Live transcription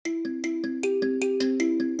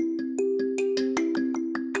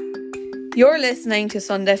You're listening to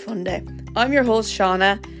Sunday Funday. I'm your host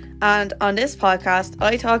Shauna, and on this podcast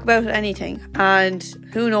I talk about anything, and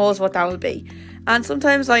who knows what that will be. And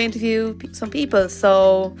sometimes I interview some people,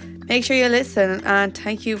 so make sure you listen, and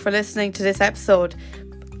thank you for listening to this episode.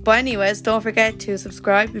 But anyways, don't forget to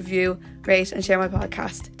subscribe, review, rate and share my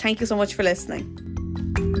podcast. Thank you so much for listening.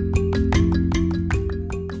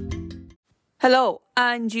 Hello,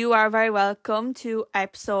 and you are very welcome to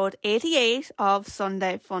episode 88 of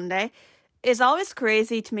Sunday Funday. It's always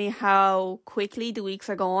crazy to me how quickly the weeks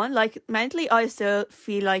are going. Like, mentally, I still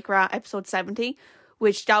feel like we're at episode 70,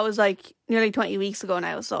 which that was like nearly 20 weeks ago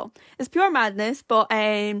now. So it's pure madness. But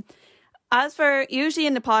as for usually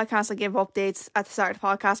in the podcast, I give updates at the start of the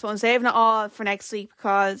podcast, but I'm saving it all for next week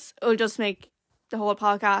because it'll just make the whole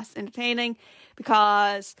podcast entertaining.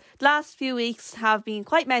 Because the last few weeks have been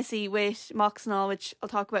quite messy with mocks and all, which I'll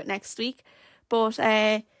talk about next week. But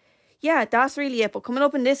yeah, that's really it. But coming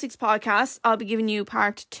up in this week's podcast, I'll be giving you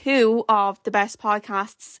part 2 of the best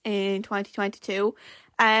podcasts in 2022.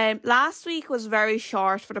 Last week was very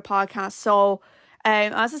short for the podcast. So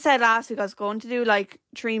as I said last week, I was going to do like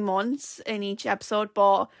 3 months in each episode,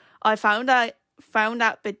 but I found that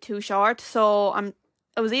a bit too short. So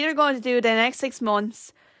I was either going to do the next 6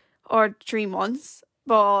 months or 3 months,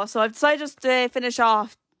 so I've decided just to finish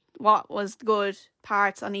off what was good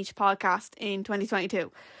parts on each podcast in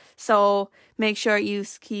 2022. So make sure you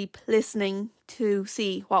keep listening to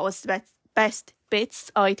see what was the best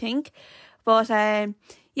bits, I think. But yeah,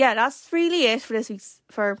 that's really it for this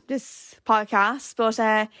podcast.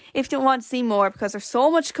 But if you want to see more, because there's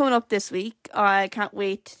so much coming up this week, I can't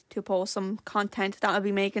wait to post some content that I'll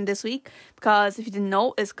be making this week. Because if you didn't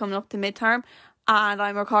know, it's coming up to midterm. And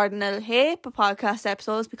I'm recording a heap of podcast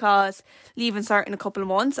episodes because leaving start in a couple of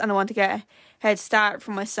months and I want to get a head start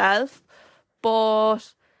for myself.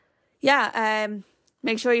 But yeah,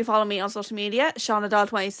 make sure you follow me on social media,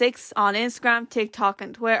 ShaunaDoll26 on Instagram, TikTok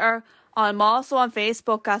and Twitter. I'm also on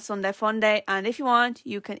Facebook at Sunday Funday, and if you want,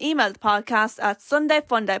 you can email the podcast at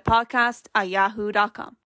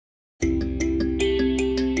sundayfundaypodcast@yahoo.com.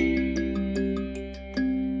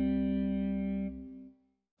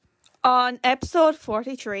 On episode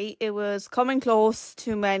 43, it was coming close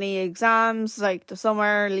to many exams, like the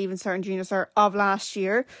summer, leaving cert and junior cert of last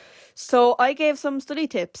year. So I gave some study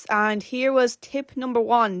tips, and here was tip number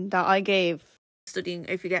 1 that I gave studying,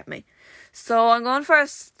 if you get me. So I'm going to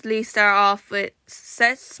firstly start off with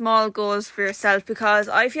set small goals for yourself, because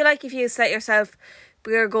I feel like if you set yourself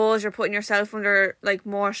bigger goals, you're putting yourself under like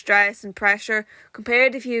more stress and pressure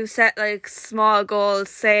compared if you set like small goals,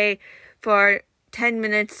 say for 10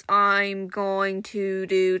 minutes I'm going to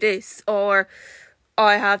do this, or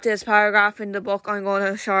I have this paragraph in the book, I'm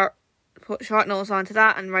going to put short notes onto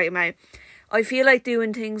that and write them out. I feel like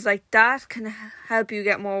doing things like that can help you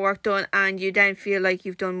get more work done, and you then feel like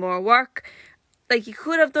you've done more work. Like, you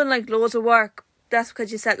could have done like loads of work, that's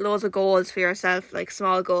because you set loads of goals for yourself, like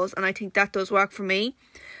small goals, and I think that does work for me.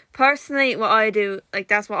 Personally,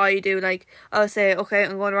 that's what I do. Like, I'll say, okay,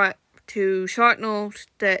 I'm going to write to short note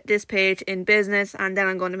this page in business, and then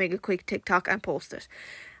I'm going to make a quick TikTok and post it.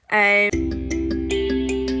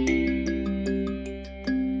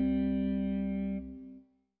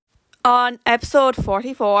 On episode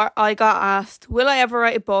 44, I got asked, will I ever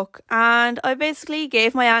write a book? And I basically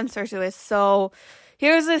gave my answer to it. So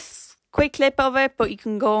here's this quick clip of it, but you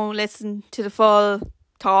can go and listen to the full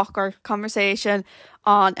talk or conversation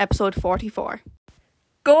on episode 44.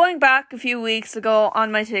 Going back a few weeks ago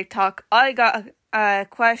on my TikTok, I got a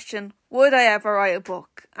question, would I ever write a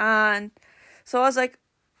book? And so I was like,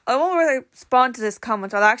 I won't respond to this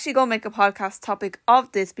comment. I'll actually go make a podcast topic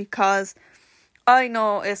of this, because I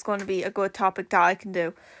know it's going to be a good topic that I can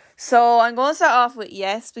do. So I'm going to start off with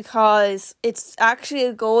yes, because it's actually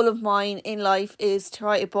a goal of mine in life is to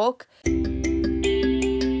write a book.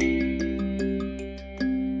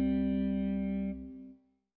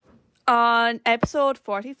 On episode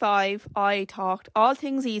 45, I talked all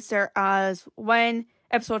things Easter, as when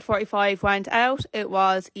episode 45 went out, it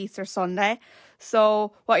was Easter Sunday.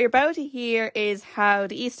 So what you're about to hear is how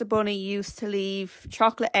the Easter Bunny used to leave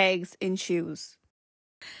chocolate eggs in shoes.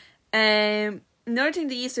 Another thing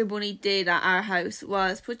the Easter Bunny did at our house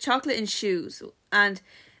was put chocolate in shoes. And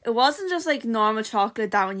it wasn't just like normal chocolate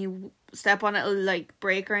that when you step on it it'll like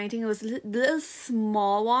break or anything. It was little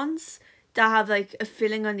small ones that have like a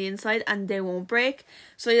filling on the inside and they won't break.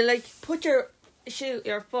 So you like put your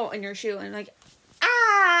foot in your shoe and like,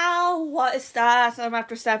 ow, what is that? I'm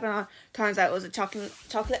after stepping on. Turns out it was a chocolate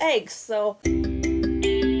egg. So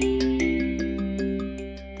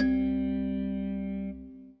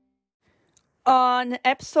On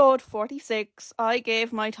episode 46, I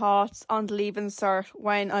gave my thoughts on the Leaving Cert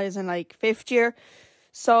when I was in like 5th year.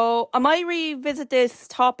 So I might revisit this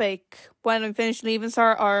topic when I'm finished Leaving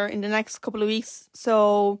Cert or in the next couple of weeks.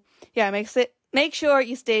 So yeah, make sure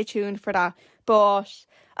you stay tuned for that. But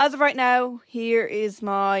as of right now, here is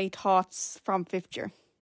my thoughts from 5th year.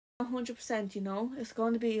 100%, it's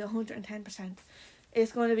going to be 110%.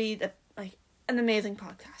 It's going to be an amazing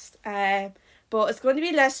podcast. But it's going to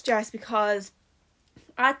be less stress because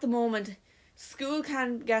at the moment, school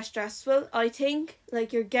can get stressful. I think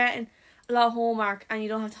you're getting a lot of homework and you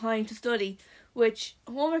don't have time to study, which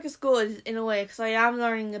homework is good in a way because I am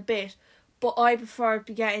learning a bit, but I prefer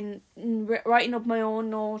to be writing up my own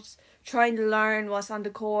notes, trying to learn what's on the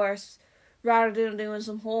course rather than doing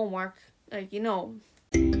some homework,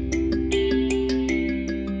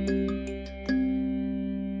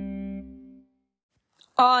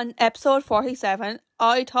 On episode 47,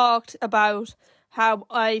 I talked about how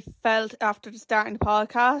I felt after starting the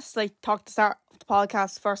podcast, talked to start the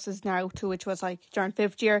podcast versus now, to which was during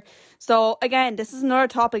 5th year. So again, this is another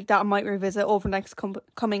topic that I might revisit over the next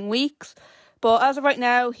coming weeks. But as of right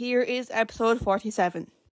now, here is episode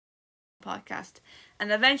 47. Podcast.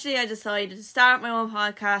 And eventually I decided to start my own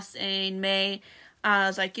podcast in May. And I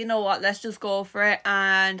was like, you know what, let's just go for it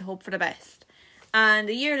and hope for the best. And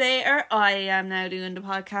a year later, I am now doing the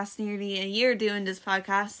podcast, nearly a year doing this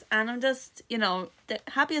podcast, and I'm just, the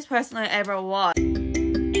happiest person I ever was.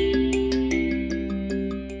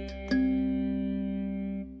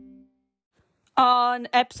 On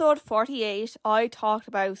episode 48, I talked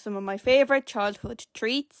about some of my favourite childhood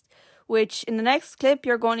treats, which in the next clip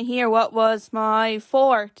you're going to hear what was my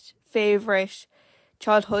 4th favourite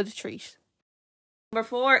childhood treat. Number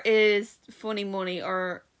 4 is funny money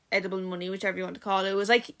or edible money, whichever you want to call it. It was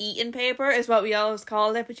like eating paper is what we always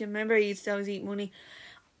called it, but you remember you used to always eat money.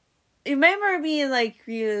 You remember being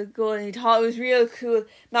real good and you thought it was real cool.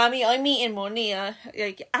 Mommy, I'm eating money.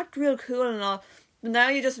 Act real cool and all. But now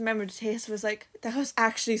you just remember the taste was that was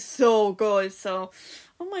actually so good. So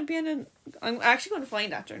I'm actually going to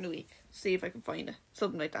find that during the week. See if I can find it.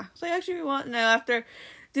 Something like that. So I actually want now, after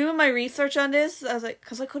doing my research on this, I was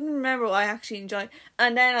because I couldn't remember what I actually enjoyed.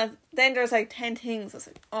 And then there's 10 things. I was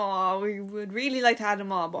oh, we would really like to add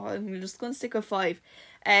them all, but I'm just going to stick with 5.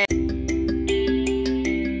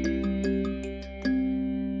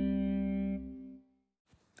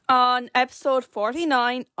 On episode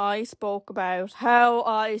 49, I spoke about how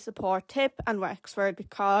I support Tip and Wexford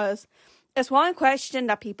because it's one question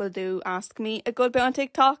that people do ask me a good bit on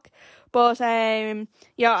TikTok. But I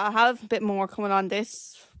have a bit more coming on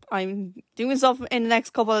this. I'm doing stuff in the next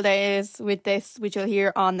couple of days with this, which you'll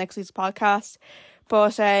hear on next week's podcast.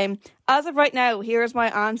 But as of right now, here's my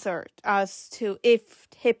answer as to if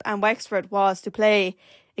Tip and Wexford was to play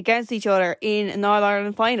against each other in an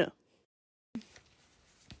All-Ireland final.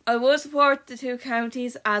 I will support the two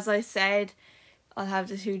counties, as I said. I'll have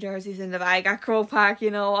the 2 jerseys in the bag at Croke Park,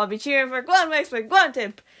 I'll be cheering for go on Wexford, go on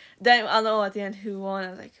Tip. Then I'll know at the end who won. I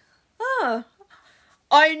was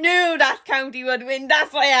I knew that county would win.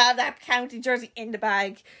 That's why I have that county jersey in the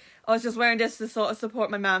bag. I was just wearing this to sort of support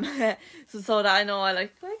my mum. so that I know I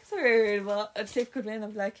Wexford. Well, a Tip could win.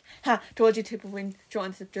 I'm told you Tip would win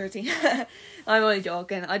drawing Tip jersey. I'm only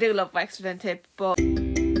joking. I do love Wexford and Tip, but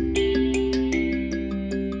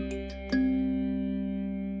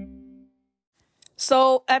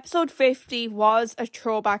so episode 50 was a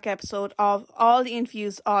throwback episode of all the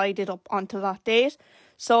interviews I did up until that date.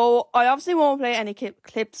 So I obviously won't play any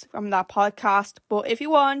clips from that podcast, but if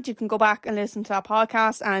you want, you can go back and listen to that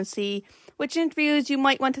podcast and see which interviews you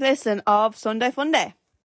might want to listen of Sunday Funday.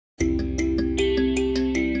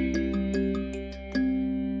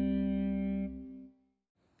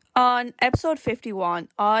 On episode 51,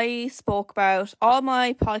 I spoke about all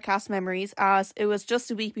my podcast memories as it was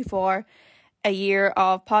just a week before a year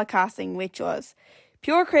of podcasting, which was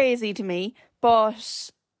pure crazy to me.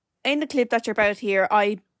 But in the clip that you're about to hear,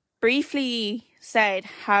 I briefly said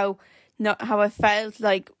how I felt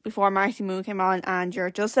before Marty Moon came on, and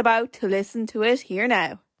you're just about to listen to it here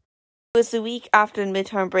now. It was the week after the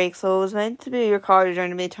midterm break, so it was meant to be recorded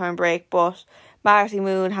during the midterm break, but Marty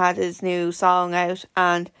Moon had his new song out,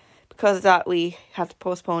 and because of that we had to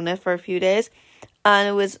postpone it for a few days. And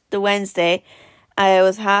it was the Wednesday. I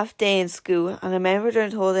was half day in school, and I remember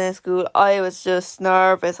during the whole day in school I was just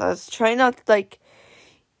nervous. I was trying not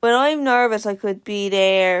when I'm nervous I could be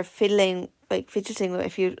there fidgeting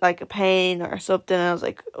with a pain or something. I was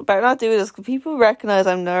better not do this because people recognise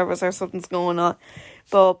I'm nervous or something's going on.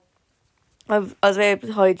 But I was able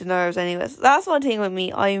to hide the nerves anyways. That's one thing with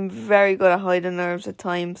me. I'm very good at hiding nerves at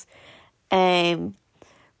times.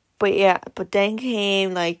 but then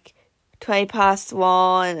came like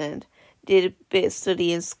 1:20 and did a bit of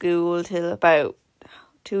study in school till about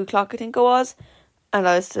 2 o'clock, I think it was. And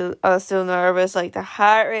I was still nervous. Like, the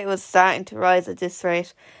heart rate was starting to rise at this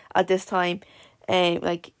rate, at this time.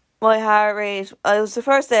 Like, my heart rate, it was the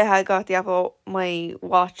first day I had got my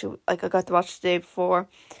watch. Like, I got the watch the day before.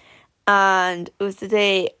 And it was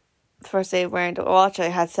the first day wearing the watch. I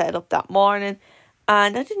had set it up that morning.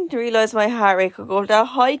 And I didn't realise my heart rate could go that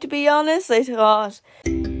high, to be honest. I thought...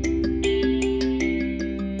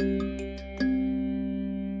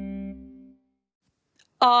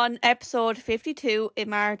 On episode 52, it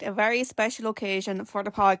marked a very special occasion for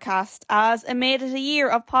the podcast as it made it a year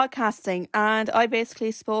of podcasting, and I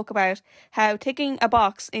basically spoke about how ticking a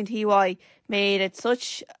box in TY made it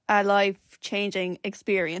such a life-changing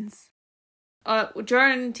experience.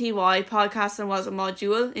 During TY, podcasting was a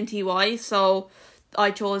module in TY, so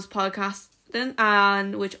I chose podcasting,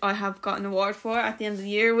 and which I have got an award for at the end of the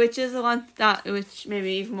year, which is the one which made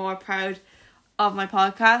me even more proud of my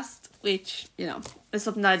podcast, which, you know, is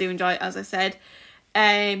something that I do enjoy, as I said.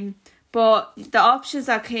 But the options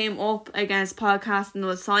that came up against podcasting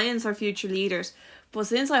was science or future leaders. But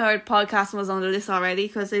since I heard podcasting was on the list already,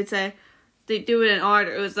 because they do it in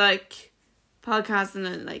order, it was like podcasting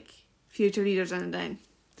and like future leaders and then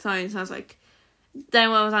science. And I was like, then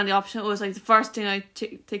when I was on the option, it was like the first thing I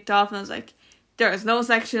ticked off, and I was like, there is no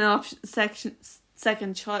second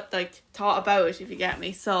thought about it, if you get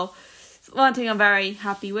me. So it's one thing I'm very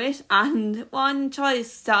happy with, and one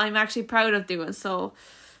choice that I'm actually proud of doing. So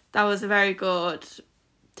that was a very good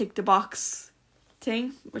tick the box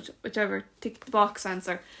thing, whichever tick the box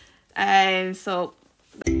answer. So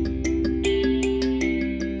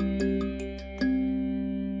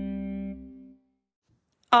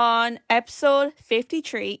on episode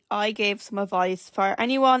 53, I gave some advice for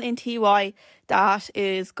anyone in TY that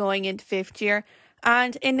is going into 5th year.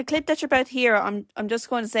 And in the clip that you're about to hear, I'm just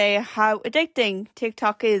going to say how addicting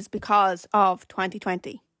TikTok is because of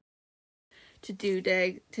 2020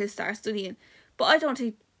 to start studying. But I don't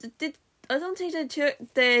think the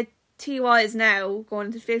TYs now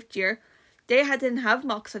going into 5th year, they didn't have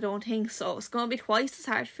mocks, I don't think, so it's going to be twice as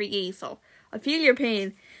hard for you. So I feel your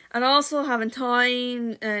pain, and also having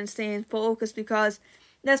time and staying focused, because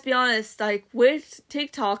let's be honest, like with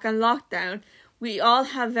TikTok and lockdown, we all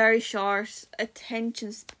have very short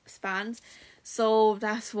attention spans, so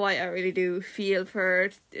that's why I really do feel for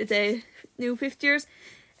the new 5th years,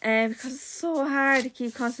 because it's so hard to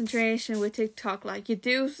keep concentration with TikTok. Like, you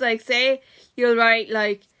do, like, say you'll write,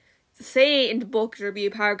 like, say in the book there'll be a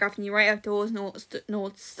paragraph and you write out those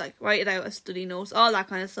notes, like write it out as study notes, all that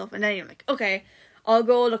kind of stuff, and then you're like, okay, I'll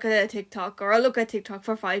go look at a TikTok, or I'll look at TikTok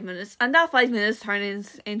for 5 minutes, and that 5 minutes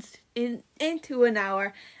turns into an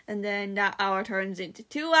hour, and then that hour turns into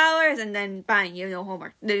 2 hours, and then bang, you have no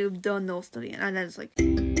homework, you've done no studying, and then it's like...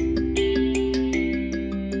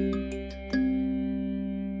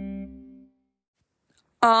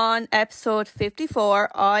 On episode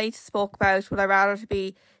 54, I spoke about would I rather to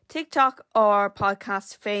be TikTok or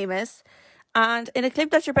podcast famous, and in a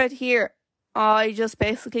clip that you're about to hear, I just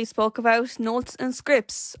basically spoke about notes and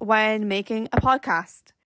scripts when making a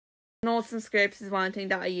podcast. Notes and scripts is one thing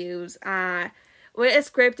that I use. With a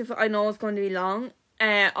script, if I know it's going to be long,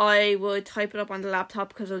 I would type it up on the laptop,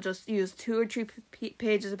 because I'll just use 2 or 3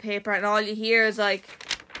 pages of paper, and all you hear is like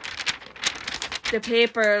the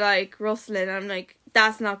paper like rustling, and I'm like,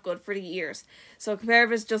 that's not good for the ears. So compare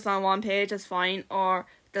if it's just on one page, that's fine, or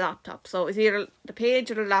the laptop. So it's either the page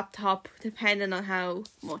or the laptop, depending on how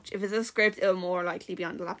much. If it's a script, it'll more likely be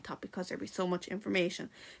on the laptop, because there'll be so much information.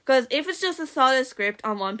 Because if it's just a solid script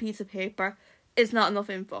on one piece of paper, it's not enough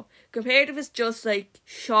info. Compared if it's just like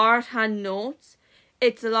shorthand notes,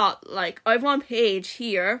 it's a lot. Like, I have 1 page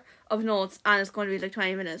here of notes, and it's going to be like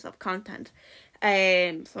 20 minutes of content.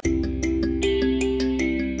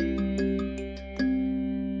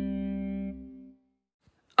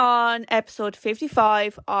 On episode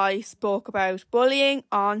 55, I spoke about bullying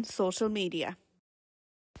on social media.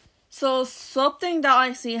 So something that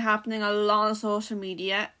I see happening a lot on social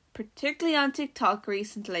media, particularly on TikTok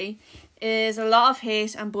recently, is a lot of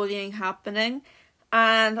hate and bullying happening.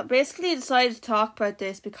 And I basically decided to talk about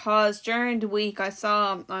this because during the week I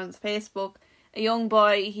saw on Facebook a young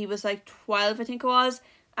boy, he was like 12 I think it was,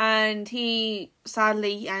 and he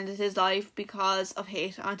sadly ended his life because of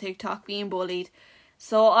hate on TikTok, being bullied.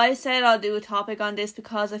 So I said I'll do a topic on this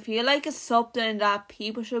because I feel like it's something that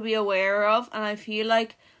people should be aware of, and I feel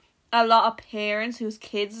like a lot of parents whose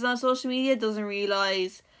kids is on social media doesn't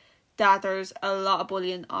realise that there's a lot of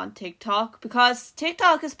bullying on TikTok, because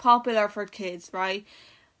TikTok is popular for kids, right?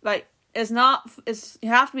 Like, you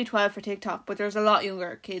have to be 12 for TikTok, but there's a lot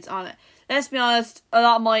younger kids on it. Let's be honest, a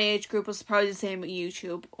lot of my age group was probably the same with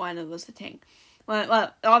YouTube when it was a thing.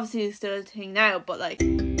 Well, obviously it's still a thing now, but like...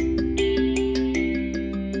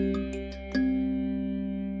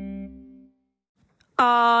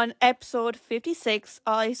 On episode 56,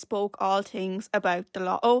 I spoke all things about the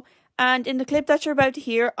lotto. And in the clip that you're about to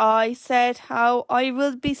hear, I said how I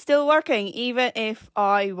will be still working even if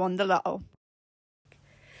I won the lotto.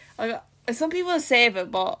 Some people save it,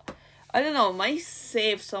 but I don't know, I might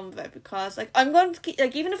save some of it because like I'm going to keep,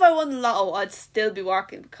 like, even if I won the lotto, I'd still be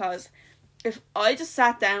working, because if I just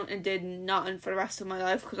sat down and did nothing for the rest of my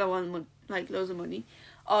life because I won like loads of money,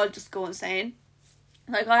 I'll just go insane.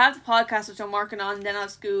 Like, I have the podcast which I'm working on, then I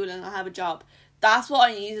have school and I have a job. That's what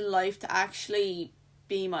I need in life to actually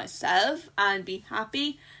be myself and be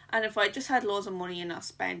happy. And if I just had loads of money and not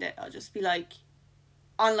spend it, I'll just be like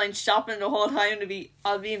online shopping the whole time.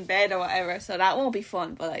 I'll be in bed or whatever, so that won't be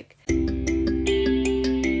fun. But like,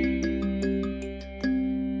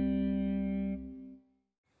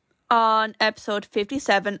 on episode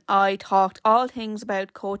 57, I talked all things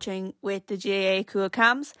about coaching with the GAA Cool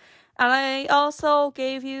Cams, and I also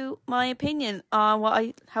gave you my opinion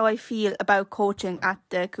on how I feel about coaching at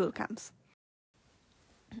the Cool Camps.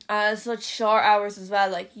 Such short hours as well.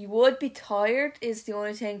 Like, you would be tired is the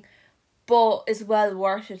only thing, but it's well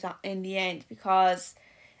worth it in the end, because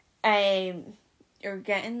you're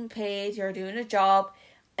getting paid, you're doing a job,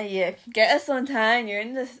 and you get a suntan, you're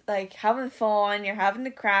in this, like, having fun, you're having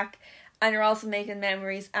the crack, and you're also making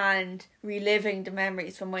memories and reliving the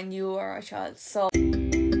memories from when you were a child. So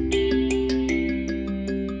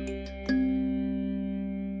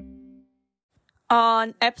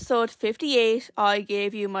on episode 58, I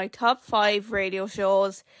gave you my top 5 radio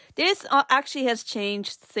shows. This actually has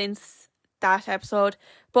changed since that episode,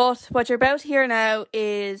 but what you're about to hear now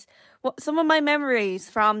is some of my memories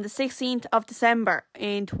from the 16th of December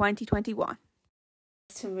in 2021.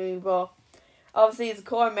 To me, but obviously it's a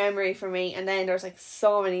core memory for me, and then there's like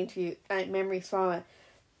so many memories from it.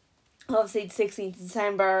 Obviously the 16th of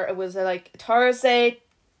December, it was like a Thursday,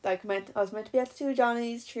 like I was meant to be at the Two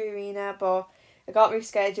Johnny's Tree Arena, but it got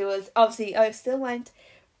rescheduled. Obviously I still went,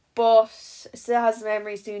 but still has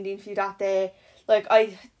memories doing the interview that day. Like,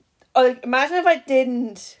 I imagine if I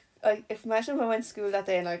didn't, imagine if I went to school that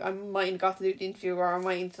day and like I mightn't got to do the interview, or I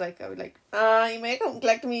mightn't, like, I would like, you may come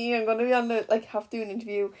collect me, I'm gonna be on the, like, have to do an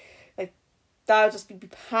interview. Like, that would just be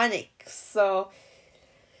panic. So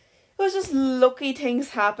it was just lucky things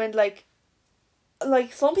happened. Like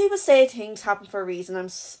some people say things happen for a reason.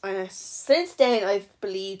 Since then I've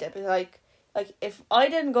believed it, but like if I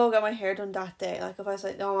didn't go get my hair done that day, like if I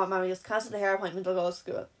said, no, mommy, just cancel the hair appointment, I'll go to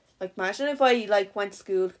school. Like, imagine if I like went to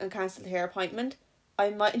school and cancelled the hair appointment, I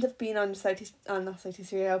mightn't have been on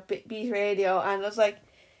Beat Radio. And I was like,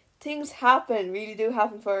 things happen, really do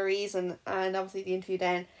happen for a reason. And obviously the interview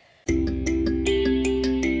then.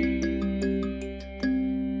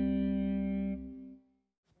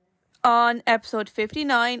 On episode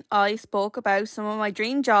 59, I spoke about some of my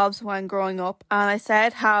dream jobs when growing up, and I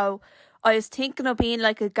said how I was thinking of being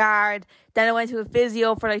like a guard, then I went to a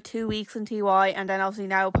physio for like 2 weeks in TY, and then obviously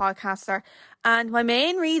now a podcaster. And my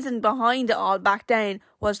main reason behind it all back then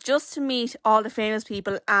was just to meet all the famous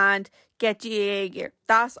people and get GAA gear.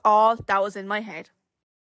 That's all that was in my head.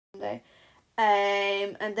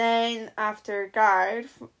 And then after guard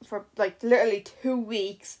for like literally 2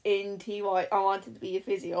 weeks in TY, I wanted to be a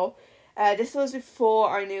physio. This was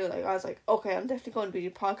before I knew, like, I was like, okay, I'm definitely going to be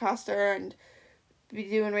a podcaster and be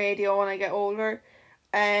doing radio when I get older.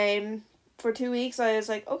 For 2 weeks I was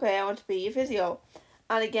like, okay, I want to be a physio.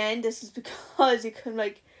 And again, this is because you can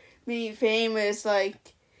like meet famous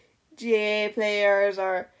like GAA players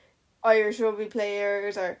or Irish rugby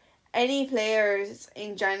players or any players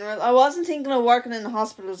in general. I wasn't thinking of working in the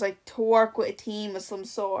hospitals, like to work with a team of some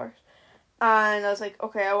sort. And I was like,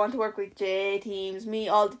 okay, I want to work with GAA teams, meet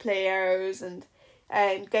all the players, and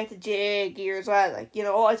get the GAA gear as well. Like, you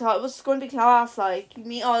know, I thought it was going to be class. Like, you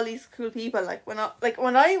meet all these cool people. Like, when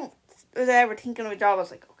I was ever thinking of a job, I was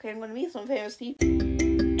like, okay, I'm going to meet some famous people.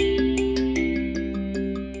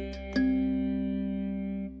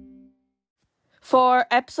 For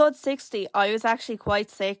episode 60, I was actually quite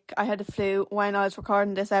sick. I had the flu when I was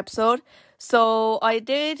recording this episode. So I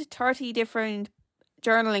did 30 different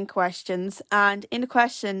journaling questions. And in the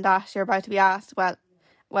question that you're about to be asked, well,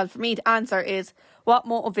 for me to answer is, what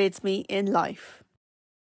motivates me in life?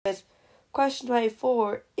 Question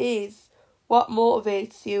 24 is, what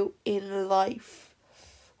motivates you in life?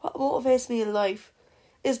 What motivates me in life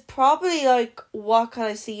is probably like, what can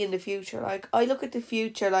I see in the future? Like, I look at the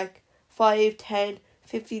future like 5, 10,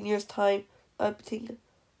 15 years time, I'd be thinking,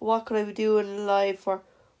 what could I be doing in life, or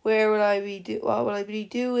where will I be what will I be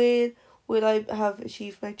doing, will I have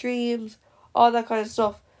achieved my dreams, all that kind of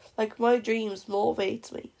stuff. Like, my dreams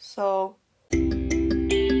motivates me, so...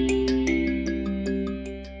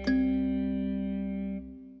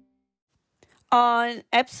 On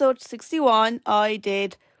episode 61, I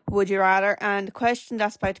did Would You Rather, and the question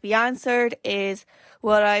that's about to be answered is, do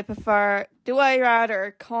I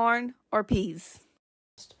rather corn or peas?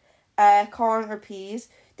 Corn or peas.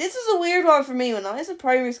 This is a weird one for me. When I was in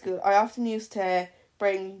primary school, I often used to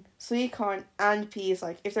bring sweet corn and peas.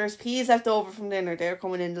 Like, if there's peas left over from dinner, they're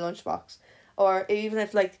coming in the lunchbox. Or even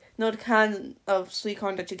if, like, the can of sweet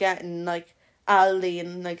corn that you get in, like, Aldi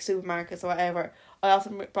and, like, supermarkets or whatever, I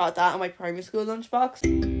often brought that in my primary school lunchbox.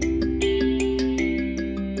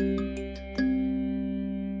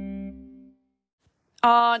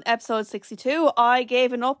 On episode 62, I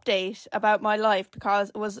gave an update about my life because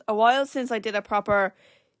it was a while since I did a proper,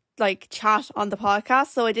 like, chat on the podcast.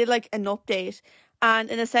 So I did, like, an update. And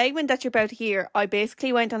in a segment that you're about to hear, I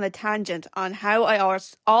basically went on a tangent on how I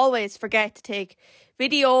always forget to take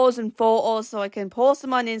videos and photos so I can post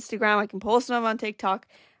them on Instagram, I can post them on TikTok,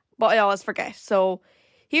 but I always forget. So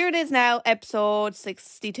here it is now, episode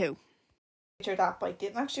 62. That, but I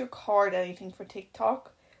didn't actually record anything for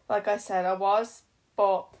TikTok. Like I said, I was,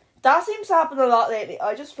 but that seems to happen a lot lately.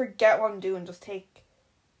 I just forget what I'm doing, just take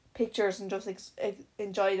pictures and just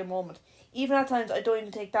enjoy the moment. Even at times, I don't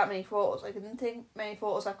even take that many photos. Like, I didn't take many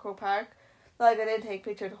photos at Crow Park. Like, I didn't take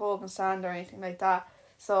pictures of Hogan Sand or anything like that.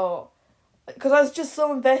 So, because I was just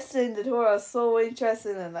so invested in the tour, I was so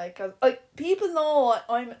interested in it. Like, people know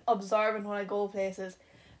I'm observant when I go places.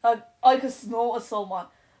 Like, I could notice someone.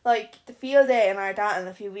 Like, the field day in Ardathan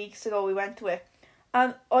a few weeks ago, we went to it.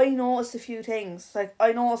 And I noticed a few things. Like,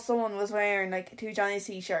 I noticed someone was wearing, like, a Two Johnnies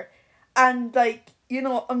t-shirt. And, like, you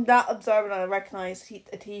know, I'm that observant and I recognise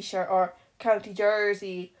a t-shirt or county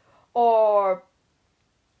jersey, or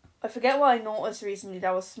I forget what I noticed recently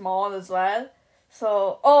that was small as well.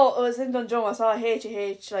 So, it was in Dundrum, I saw a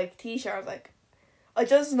H&H, like, t-shirt. I was like, I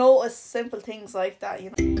just noticed simple things like that, you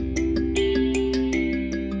know.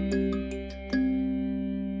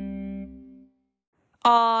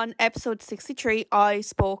 On episode 63, I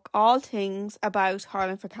spoke all things about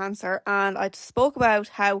Hurling for Cancer, and I spoke about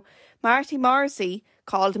how Marty Morrissey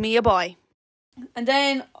called me a boy. And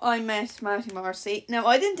then I met Marty Morrissey. Now,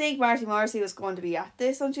 I didn't think Marty Morrissey was going to be at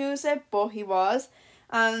this on Tuesday, but he was.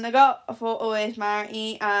 And I got a photo with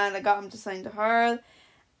Marty, and I got him to sign the hurl.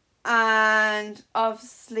 And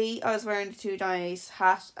obviously, I was wearing the Two Johnnies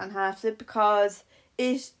hat and half slip because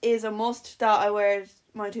it is a must that I wear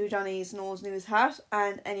my Two Johnnies nose news hat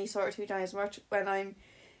and any sort of Two Johnnies merch when I'm,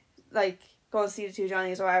 like, going to see the Two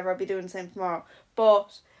Johnnies or whatever. I'll be doing the same tomorrow.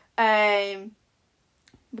 But,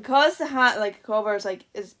 because the hat, like, covers, like,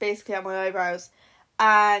 is basically at my eyebrows,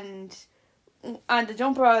 and the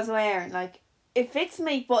jumper I was wearing, like, it fits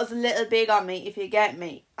me, but it's a little big on me, if you get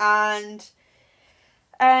me. And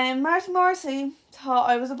Marty Morrissey thought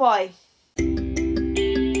I was a boy.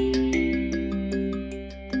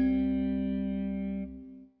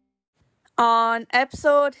 On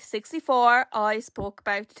episode 64, I spoke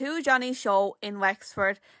about the Two Johnnies show in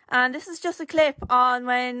Wexford, and this is just a clip on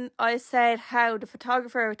when I said how the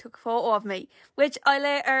photographer took a photo of me, which I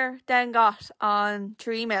later then got on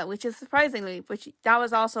through email, which is surprisingly, which that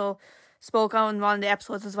was also spoke on one of the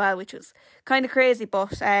episodes as well, which was kind of crazy.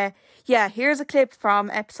 But yeah, here's a clip from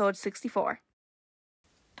episode 64.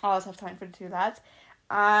 I always have time for the two lads,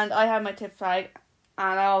 and I had my tip flag.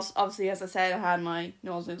 And I also, obviously, as I said, I had my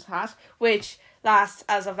nose news hat, which as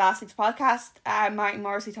of last week's podcast, Martin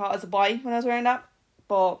Morrissey thought I was a boy when I was wearing that.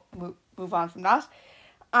 But we'll move on from that.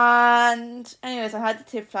 And anyways, I had the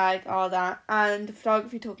tip flag, all that, and the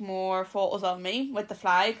photography took more photos of me with the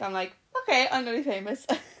flag. I'm like, okay, I'm going to be famous.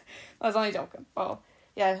 I was only joking. But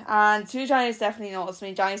yeah, and Two Johnnies definitely noticed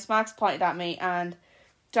me. Johnny Smacks pointed at me, and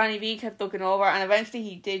Johnny V kept looking over, and eventually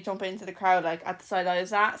he did jump into the crowd, like, at the side I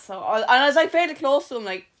was at. So I was, like, fairly close to him.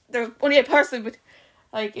 Like, there was only a person, but,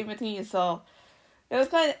 like, in between. So it was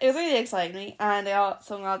really exciting. And they all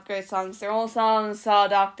sung all great songs, their own songs, Saw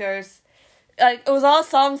Doctors. Like, it was all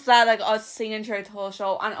songs that, like, I was singing throughout the whole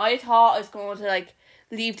show. And I thought I was going to, like,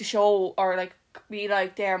 leave the show or, like, be,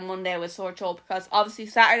 like, there Monday with sore throat, because obviously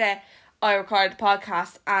Saturday I recorded the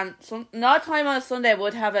podcast, and not time on a Sunday I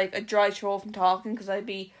would have, like, a dry throat from talking, because I'd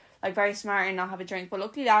be, like, very smart and not have a drink. But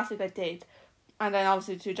luckily last week I did, and then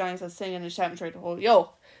obviously the Two Johnnies was singing and shouting throughout the whole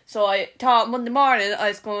yo. So I thought Monday morning I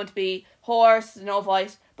was going to be hoarse, no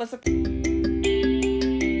voice, but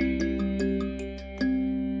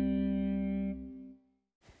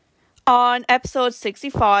On episode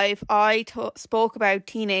 65, I spoke about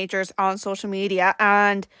teenagers on social media,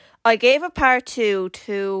 and I gave a part 2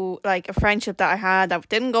 to like a friendship that I had that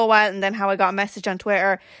didn't go well, and then how I got a message on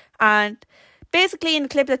Twitter. And basically in the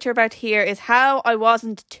clip that you're about to hear is how I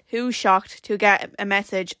wasn't too shocked to get a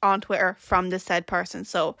message on Twitter from this said person.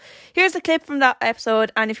 So here's the clip from that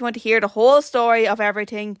episode, and if you want to hear the whole story of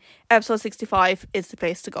everything, episode 65 is the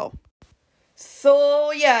place to go.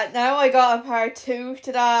 So yeah, now I got a part 2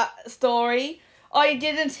 to that story. I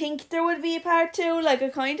didn't think there would be a part 2. Like, I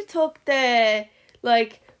kind of took the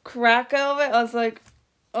like crack of it. I was like,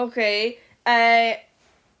 okay,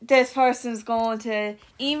 this person's going to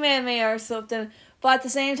email me or something. But at the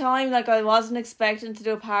same time, like, I wasn't expecting to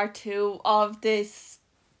do a part 2 of this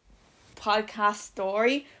podcast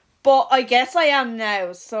story. But I guess I am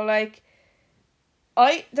now. So like,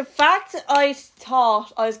 the fact that I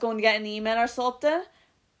thought I was going to get an email or something,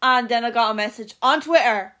 and then I got a message on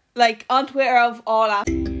Twitter, like on Twitter of all apps.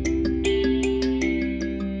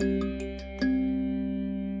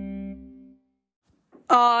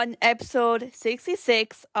 On episode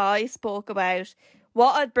 66, I spoke about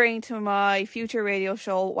what I'd bring to my future radio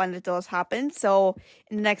show when it does happen, so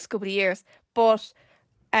in the next couple of years. But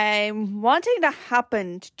one thing that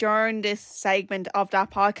happened during this segment of that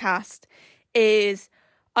podcast is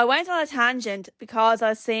I went on a tangent because I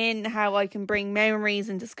was saying how I can bring memories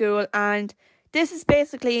into school, and this is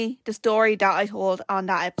basically the story that I told on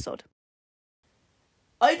that episode.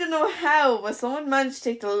 I don't know how, but someone managed to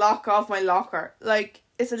take the lock off my locker. Like,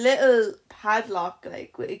 it's a little padlock,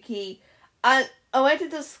 like, with a key. And I went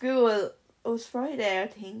into school, it was Friday, I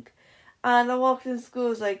think, and I walked into school, it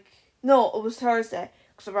was like, no, it was Thursday,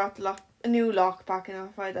 because I brought a new lock back in on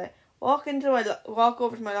Friday. Walk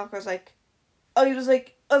over to my locker, I was like,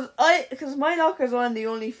 because my locker is one of the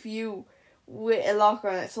only few with a locker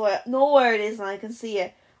on it, so I know where it is and I can see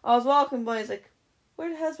it. I was walking by, I was like, where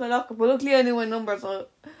the hell's my locker? But luckily I knew my number, so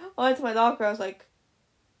I went to my locker, I was like,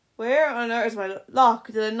 where on earth is my lock?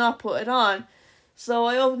 Did I not put it on? So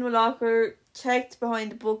I opened my locker, checked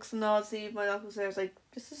behind the books and all, see if my lock was there. I was like,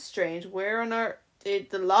 this is strange, where on earth did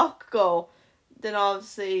the lock go? Then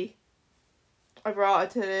obviously I brought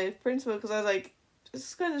it to the principal, because I was like, this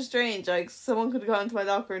is kind of strange, like, someone could have gone into my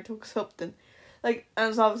locker and took something. Like, and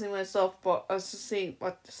it's obviously my stuff, but I was just seeing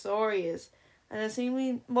what the story is. And it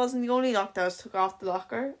seemingly wasn't the only lock that was took off the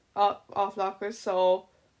locker, off lockers, so,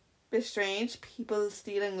 a bit strange, people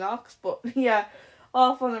stealing locks, but yeah,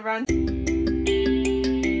 off on a rant.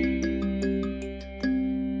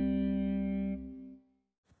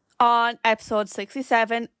 On episode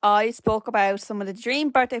 67, I spoke about some of the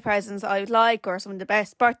dream birthday presents I would like, or some of the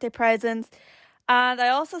best birthday presents. And I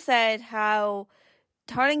also said how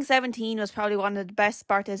turning 17 was probably one of the best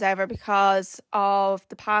birthdays ever because of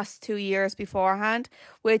the past 2 years beforehand,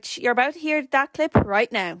 which you're about to hear that clip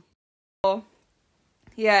right now. So,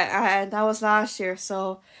 yeah, that was last year,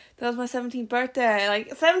 so that was my 17th birthday.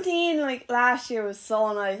 Like, 17, like, last year was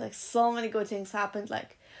so nice, like, so many good things happened.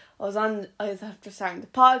 Like, I was after starting the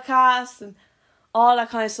podcast and all that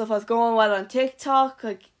kind of stuff. I was going well on TikTok,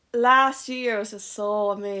 like, last year was just so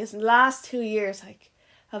amazing. Last 2 years, like,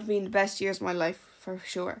 have been the best years of my life for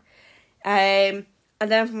sure. And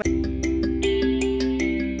then for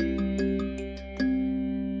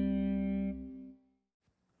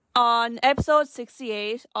on episode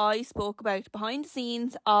 68, I spoke about behind the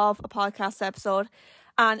scenes of a podcast episode,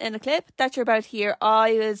 and in a clip that you're about to hear,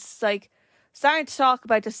 I was like starting to talk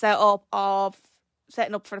about the setup of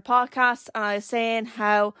setting up for the podcast, and I was saying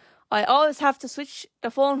how I always have to switch the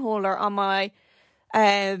phone holder on my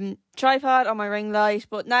tripod on my ring light,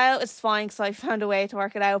 but now it's fine because I found a way to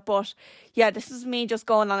work it out. But yeah, this is me just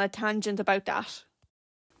going on a tangent about that,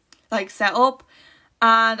 like, set up.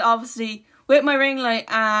 And obviously with my ring light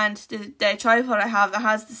and the tripod I have, that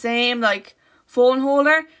has the same like phone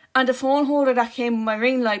holder, and the phone holder that came with my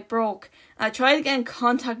ring light broke. And I tried to get in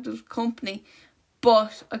contact with the company,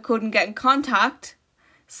 but I couldn't get in contact,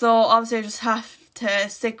 so obviously I just have to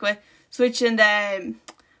stick with switching the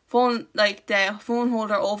phone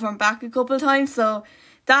holder over and back a couple of times. So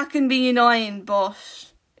that can be annoying,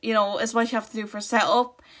 but you know, it's what you have to do for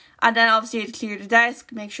setup. And then obviously you have to clear the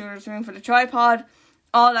desk, make sure there's room for the tripod,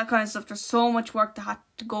 all that kind of stuff. There's so much work that had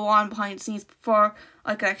to go on behind the scenes before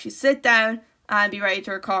I could actually sit down and be ready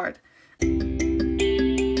to record.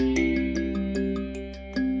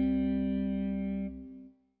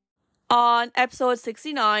 On episode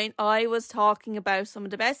 69, I was talking about some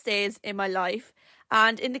of the best days in my life,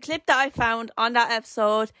 and in the clip that I found on that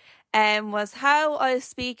episode was how I was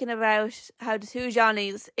speaking about how the two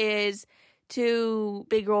Johnnies is two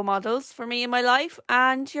big role models for me in my life,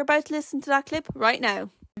 and you're about to listen to that clip right now.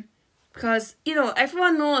 because, you know,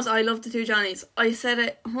 everyone knows I love the two Johnnies. I said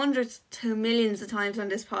it hundreds to millions of times on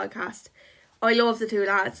this podcast. I love the two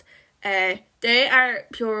lads. They are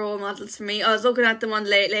pure role models for me. I was looking at them on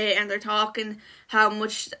Late Late and they're talking how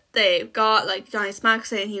much they've got. Like Johnny Smack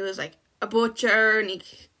saying he was like a butcher and he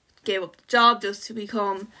gave up the job just to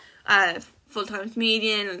become a full-time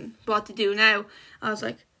comedian and what to do now. I was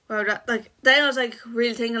like, wow, that, like, then I was like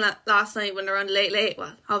really thinking that last night when they're on Late Late,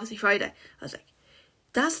 well, obviously Friday, I was like,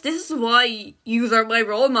 this is why you are my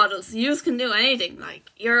role models. You can do anything.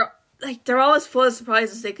 Like, you're, like, they're always full of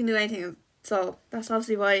surprises. They can do anything. So that's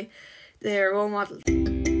obviously why they're role models.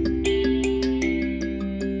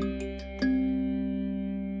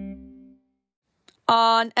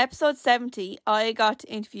 On episode 70, I got to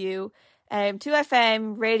interview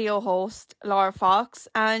 2FM radio host Laura Fox,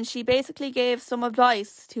 and she basically gave some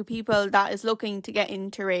advice to people that is looking to get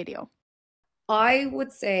into radio. I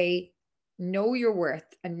would say know your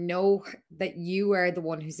worth and know that you are the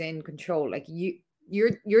one who's in control. Like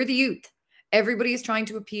you're the youth. Everybody is trying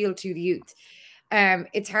to appeal to the youth.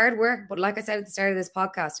 It's hard work, but like I said at the start of this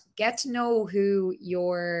podcast, get to know who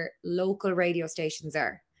your local radio stations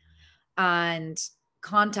are and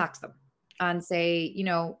contact them and say, you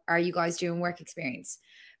know, are you guys doing work experience?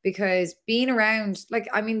 Because being around, like,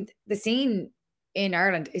 I mean, the scene in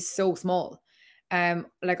Ireland is so small.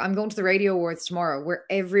 Like, I'm going to the Radio Awards tomorrow where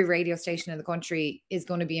every radio station in the country is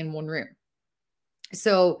going to be in one room.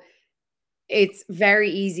 So it's very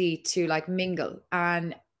easy to like mingle.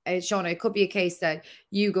 And Shauna, it could be a case that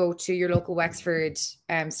you go to your local Wexford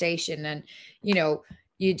station and, you know,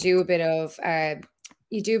 you do a bit of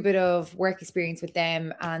work experience with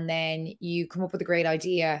them, and then you come up with a great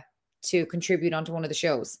idea to contribute onto one of the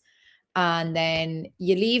shows. And then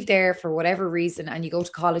you leave there for whatever reason and you go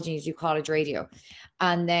to college and you do college radio.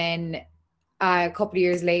 And then a couple of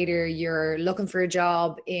years later, you're looking for a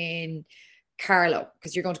job in Carlow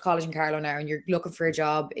because you're going to college in Carlow now, and you're looking for a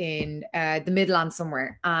job in the Midlands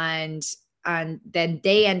somewhere. And then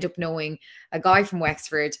they end up knowing a guy from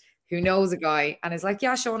Wexford who knows a guy and is like,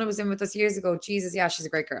 yeah, Shauna was in with us years ago. Jesus, yeah, she's a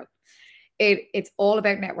great girl. It's all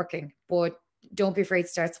about networking, but don't be afraid to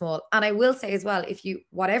start small. And I will say as well, if you,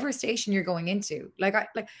 whatever station you're going into, don't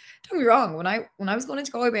get me wrong, when I was going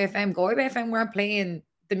into Galway FM weren't playing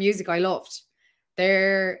the music I loved.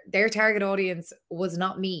 Their target audience was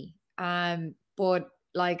not me. But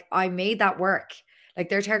like I made that work. Like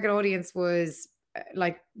their target audience was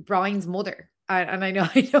like Brian's mother. And I know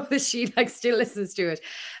that she like still listens to it,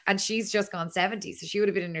 and she's just gone 70. So she would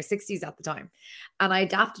have been in her 60s at the time. And I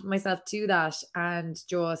adapted myself to that and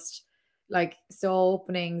just like saw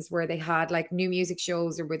openings where they had like new music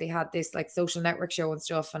shows or where they had this like social network show and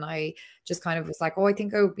stuff. And I just kind of was like, oh, I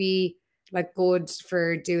think I would be like good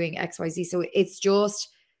for doing XYZ. So it's just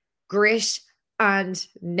grit and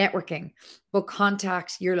networking, but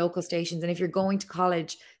contact your local stations. And if you're going to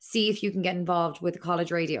college, see if you can get involved with the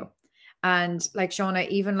college radio. And like Shauna,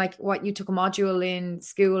 even like what you took a module in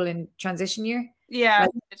school in transition year. Yeah.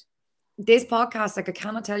 Like, this podcast, like I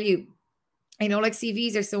cannot tell you, I know like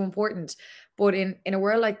CVs are so important, but in a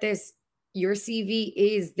world like this, your CV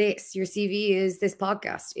is this. Your CV is this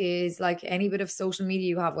podcast, is like any bit of social media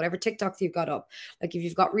you have, whatever TikToks you've got up. Like if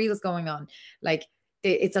you've got reels going on, like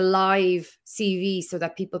it's a live CV so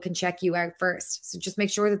that people can check you out first. So just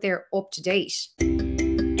make sure that they're up to date.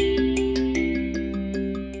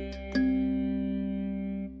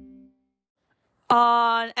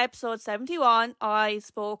 On episode 71, I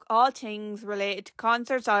spoke all things related to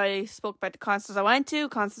concerts. I spoke about the concerts I went to,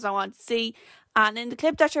 concerts I want to see. And in the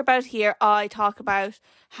clip that you're about here, I talk about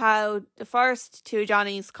how the first Two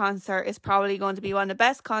Johnnies concert is probably going to be one of the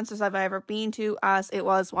best concerts I've ever been to, as it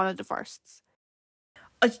was one of the firsts.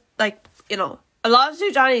 Like, you know, a lot of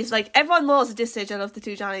Two Johnnies, like everyone knows at this stage I love the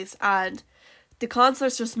Two Johnnies, and the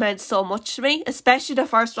concerts just meant so much to me, especially the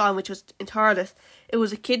first one, which was in Thurles. It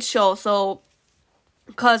was a kids show, so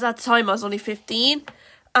because at the time I was only 15,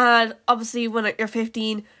 and obviously when you're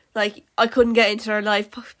 15, like I couldn't get into their live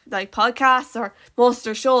like podcasts or most of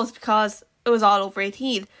their shows because it was all over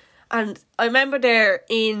 18. And I remember they're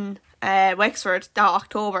in Wexford that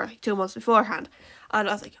October, like 2 months beforehand, and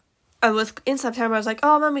I was in September. I was like,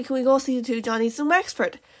 oh mommy, can we go see the Two Johnnies in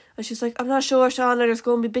Wexford? And she's like, I'm not sure, Shauna, there's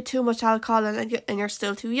going to be a bit too much alcohol and you're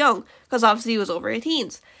still too young, because obviously he was over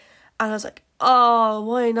 18s. And I was like, oh,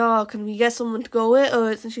 why not? Can we get someone to go with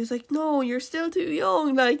us? And she was like, no, you're still too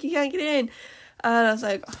young. Like, you can't get in. And I was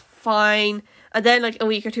like, fine. And then, like, a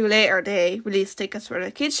week or two later, they released tickets for the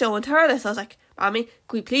kids' show in Thurles. I was like, mommy, can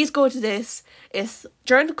we please go to this? It's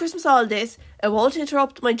during the Christmas holidays. It won't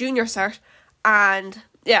interrupt my junior cert. And,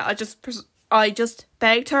 yeah, I just I just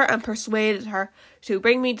begged her and persuaded her to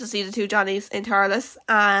bring me to see the two Johnnies in Thurles.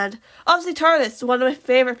 And obviously Thurles is one of my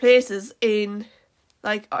favourite places in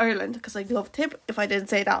like Ireland, because I love Tip, if I didn't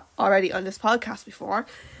say that already on this podcast before.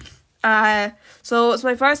 So it was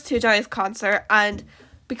my first two Johnnies concert, and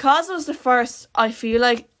because it was the first, I feel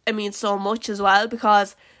like it means so much as well,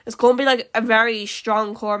 because it's going to be like a very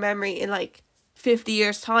strong core memory in like 50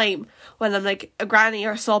 years time when I'm like a granny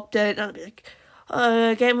or something, and I'll be like,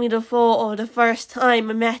 get me the photo. The first time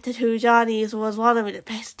I met the two Johnnies was one of the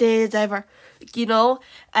best days ever, you know.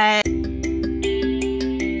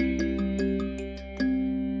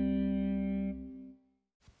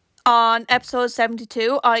 On episode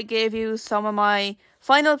 72, I gave you some of my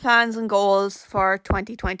final plans and goals for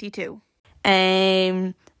 2022.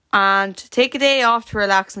 And take a day off to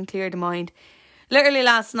relax and clear the mind. Literally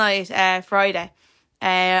last night, Friday,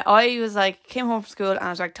 I was like, came home from school and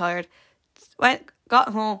I was like tired. Got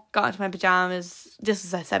home, got into my pyjamas. This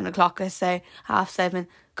is at 7 o'clock, let's say, 7:30.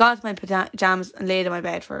 Got into my pyjamas and laid in my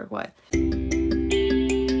bed for a while.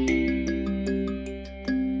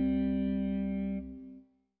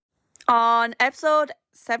 On episode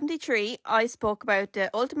 73, I spoke about the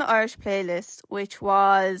Ultimate Irish Playlist, which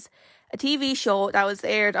was a TV show that was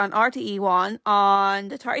aired on RTE1 on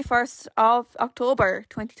the 31st of October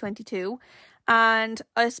 2022. And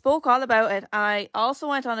I spoke all about it. I also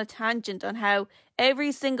went on a tangent on how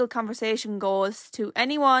every single conversation goes to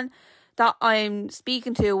anyone that I'm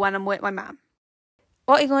speaking to when I'm with my mum.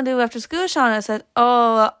 What are you going to do after school, Sean? I said,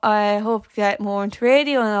 I hope to get more into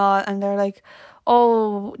radio and all. And they're like,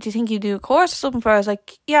 do you think you do a course or something for us?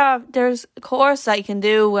 Like, yeah, there's a course that you can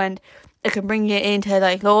do and it can bring you into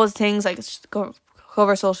like loads of things, like it's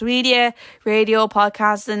cover social media, radio,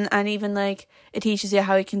 podcasting, and even like it teaches you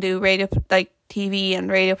how you can do radio, like TV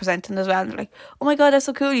and radio presenting as well. And they're like, oh my god, that's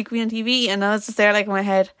so cool, you could be on TV. And I was just there like in my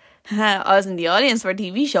head, I was in the audience for a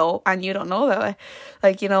TV show and you don't know about it.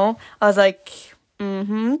 Like, you know, I was like,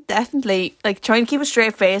 definitely, like trying to keep a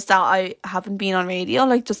straight face that I haven't been on radio,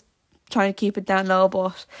 like just trying to keep it down low.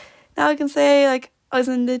 But now I can say like I was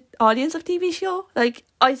in the audience of TV show. Like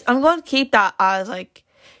I'm going to keep that as like,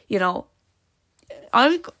 you know,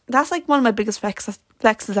 that's like one of my biggest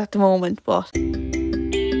flexes at the moment. But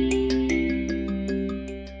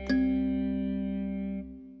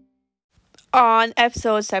on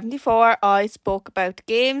episode 74, I spoke about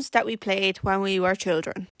games that we played when we were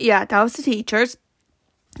children. Yeah, that was the teachers.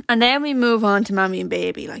 And then we move on to Mammy and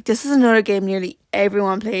Baby. Like, this is another game nearly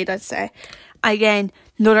everyone played, I'd say. Again,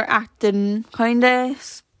 another acting kind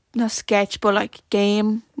of, not sketch, but like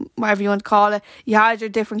game, whatever you want to call it. You had your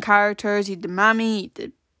different characters. You had the Mammy,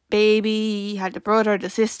 the baby, you had the brother, the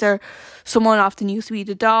sister. Someone often used to be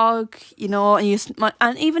the dog, you know.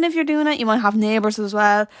 And even if you're doing it, you might have neighbours as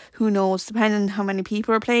well. Who knows, depending on how many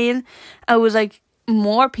people are playing. It was like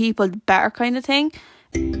more people, the better kind of thing.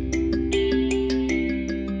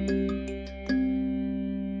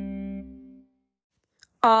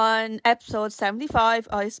 On episode 75,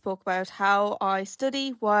 I spoke about how I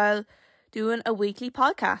study while doing a weekly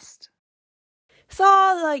podcast. So,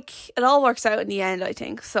 like, it all works out in the end, I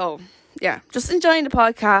think. So, yeah, just enjoying the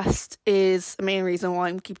podcast is the main reason why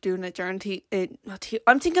I'm keep doing it during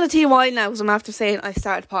I'm thinking of TY now, because I'm after saying I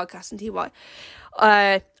started podcasting TY.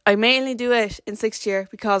 I mainly do it in 6th year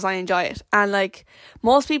because I enjoy it. And, like,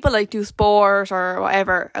 most people, like, do sport or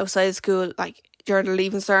whatever outside of school, like, during the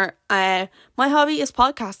leaving cert. My hobby is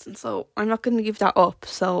podcasting, so I'm not going to give that up.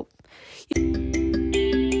 So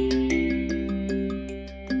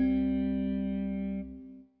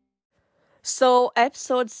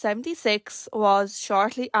episode 76 was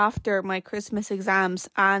shortly after my Christmas exams,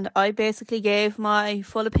 and I basically gave my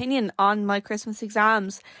full opinion on my Christmas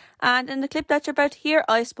exams. And in the clip that you're about to hear,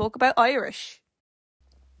 I spoke about Irish.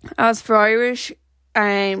 As for Irish,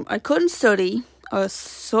 I couldn't study. I was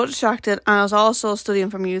so distracted, and I was also studying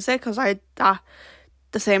for music because I had that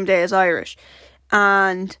the same day as Irish.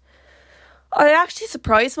 And I actually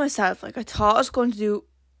surprised myself. Like, I thought I was going to do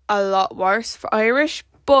a lot worse for Irish,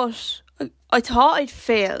 but I thought I'd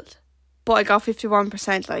failed. But I got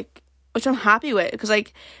 51%, like, which I'm happy with, because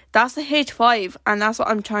like that's the H5, and that's what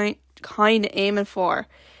I'm kind of aiming for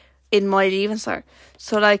in my leaving cert.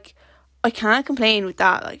 So like, I can't complain with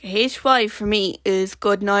that. Like, H5 for me is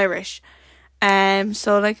good in Irish.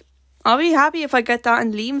 So like, I'll be happy if I get that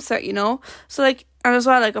in leaving cert, you know. So like, and as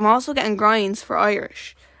well, like, I'm also getting grinds for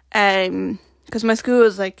Irish, because my school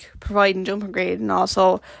is like providing jumping grade and all.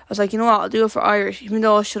 So I was like, you know what, I'll do it for Irish, even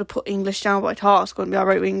though I should have put English down, but I thought I was going to be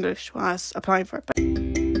alright with English when I was applying for it. But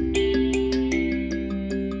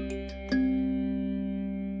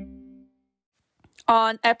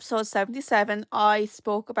On episode 77, I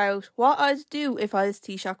spoke about what I'd do if I was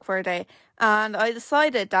Taoiseach for a day, and I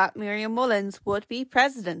decided that Miriam Mullins would be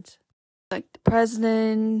president. Like the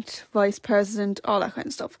president, vice president, all that kind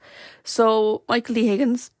of stuff. So Michael D.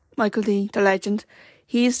 Higgins, Michael D, the legend,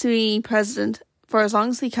 he used to be president for as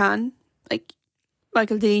long as he can. Like,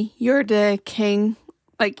 Michael D, you're the king,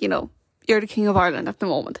 like, you know, you're the king of Ireland at the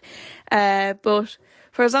moment. But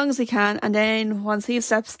for as long as he can, and then once he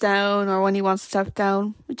steps down, or when he wants to step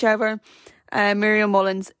down, whichever, Miriam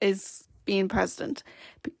Mullins is being president.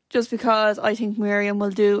 Just because I think Miriam will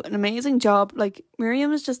do an amazing job. Like,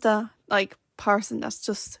 Miriam is just a, like, person that's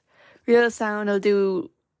just real sound. Will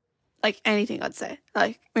do, like, anything, I'd say.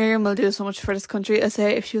 Like, Miriam will do so much for this country, I'd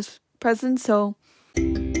say, if she was president, so...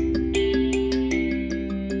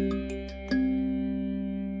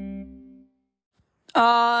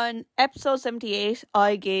 On episode 78,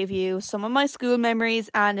 I gave you some of my school memories,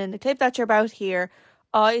 and in the clip that you're about here,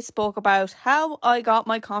 I spoke about how I got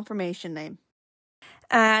my confirmation name.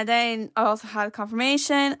 And then I also had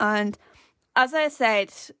confirmation, and as I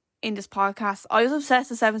said in this podcast, I was obsessed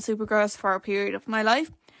with Seven Supergirls for a period of my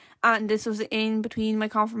life, and this was in between my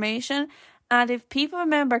confirmation. And if people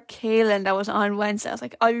remember Kaylin that was on Wednesday, I was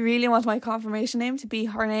like, I really want my confirmation name to be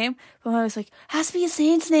her name. But I was like, it has to be a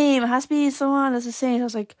saint's name. It has to be someone that's a saint. I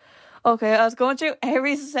was like, okay. I was going through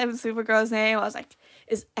every Seven Supergirls name. I was like,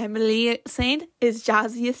 is Emily a saint? Is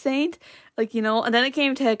Jazzy a saint? Like, you know. And then it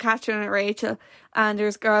came to Catherine and Rachel. And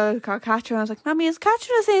there's a girl called Catherine. I was like, Mommy, is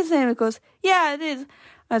Catherine a saint's name? It goes, yeah, it is.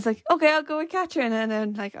 I was like, okay, I'll go with Catherine. And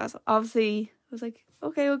then, like, I was like,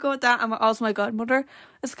 okay, we'll go with that. And also my godmother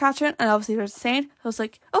is Catherine, and obviously there's a saint. I was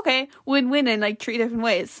like, okay, win-win in like 3 different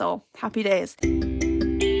ways. So happy days.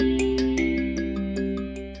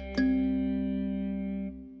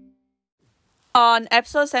 On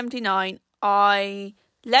episode 79, I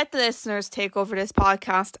let the listeners take over this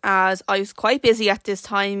podcast as I was quite busy at this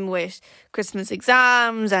time with Christmas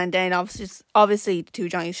exams, and then obviously the Two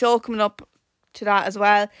Johnny show coming up to that as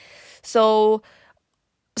well. So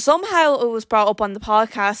somehow it was brought up on the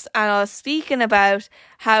podcast, and I was speaking about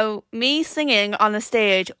how me singing on a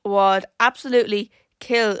stage would absolutely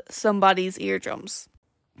kill somebody's eardrums.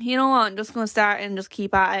 You know what, I'm just going to start and just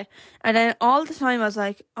keep at it. And then all the time I was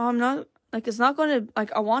like, oh, I'm not, like, it's not going to,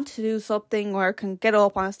 like, I want to do something where I can get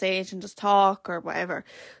up on a stage and just talk or whatever.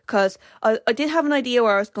 Because I did have an idea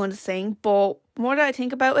where I was going to sing, but more that I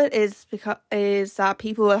think about it is that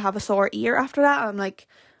people will have a sore ear after that. I'm like,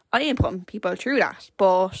 I ain't putting people through that,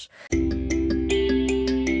 but...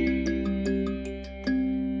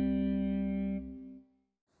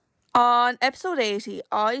 On episode 80,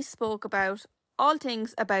 I spoke about all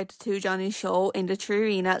things about the Two Johnny show in the Tree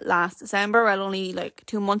Arena last December, well, only like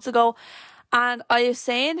 2 months ago. And I was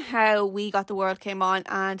saying how We Got the World came on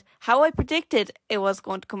and how I predicted it was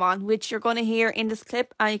going to come on, which you're going to hear in this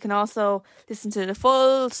clip. And you can also listen to the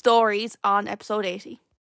full stories on episode 80.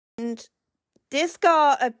 And this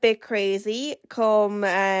got a bit crazy come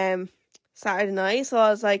Saturday night, so I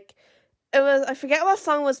was like, I forget what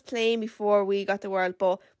song was playing before We Got the World,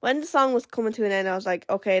 but when the song was coming to an end, I was like,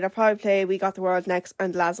 okay, they'll probably play We Got the World next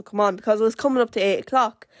and the lads will come on, because it was coming up to 8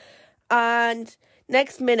 o'clock. And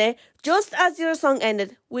next minute, just as the other song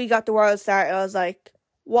ended, We Got the World started. I was like,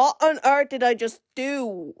 what on earth did I just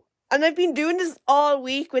do? And I've been doing this all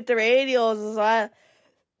week with the radios as well.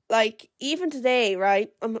 Like, even today, right,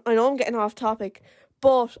 I know I'm getting off topic,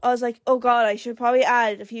 but I was like, oh God, I should probably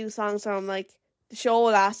add a few songs from, like, the show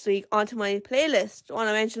last week onto my playlist, the one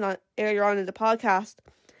I mentioned earlier on in the podcast.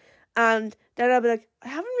 And then I'll be like, I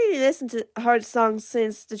haven't really heard songs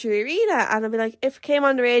since the Tree Arena. And I'll be like, if it came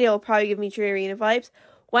on the radio, it'll probably give me Tree Arena vibes.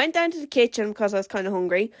 Went down to the kitchen because I was kind of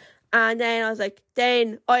hungry. And then I was like,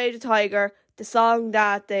 then Eye of the Tiger, the song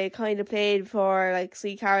that they kind of played for, like,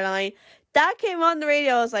 Sweet Caroline, that came on the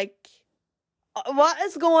radio. I was like, what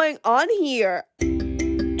is going on here?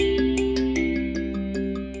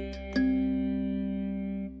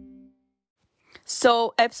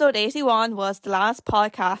 So episode 81 was the last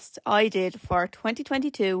podcast I did for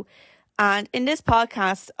 2022. And in this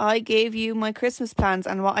podcast, I gave you my Christmas plans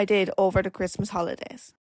and what I did over the Christmas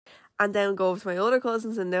holidays. And then go over to my other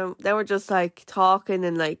cousins, and they were just like talking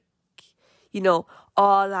and, like, you know,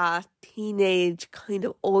 all that teenage kind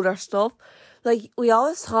of older stuff. Like, we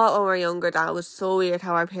always thought when we were younger that it was so weird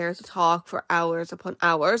how our parents would talk for hours upon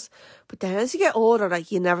hours. But then as you get older,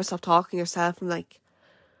 like, you never stop talking yourself. And, like,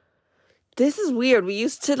 this is weird. We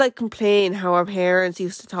used to, like, complain how our parents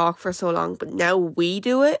used to talk for so long, but now we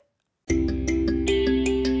do it.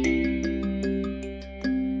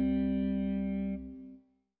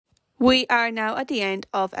 We are now at the end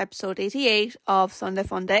of episode 88 of Sunday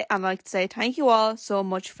Funday, and I'd like to say thank you all so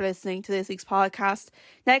much for listening to this week's podcast.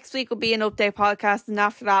 Next week will be an update podcast, and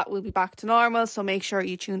after that we'll be back to normal, so make sure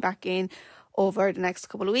you tune back in over the next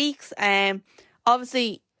couple of weeks.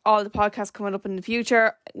 Obviously all the podcasts coming up in the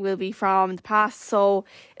future will be from the past, so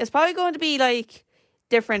it's probably going to be like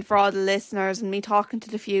different for all the listeners and me talking to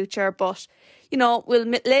the future, but you know, we'll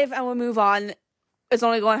live and we'll move on. It's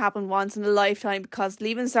only going to happen once in a lifetime because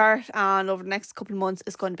leaving cert and over the next couple of months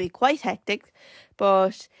is going to be quite hectic.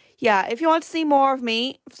 But yeah, if you want to see more of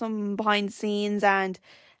me, some behind the scenes, and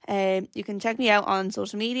you can check me out on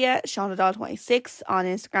social media, ShaunaDoll26 on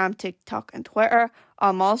Instagram, TikTok and Twitter.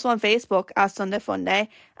 I'm also on Facebook at Sunday Funday.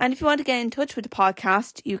 And if you want to get in touch with the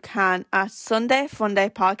podcast, you can at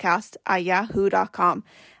sundayfundaypodcast@yahoo.com.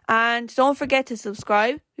 And don't forget to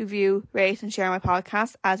subscribe, review, rate and share my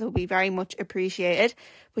podcast, as it will be very much appreciated.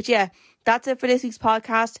 But yeah, that's it for this week's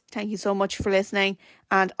podcast. Thank you so much for listening,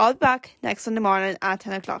 and I'll be back next Sunday morning at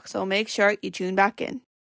 10 o'clock. So make sure you tune back in.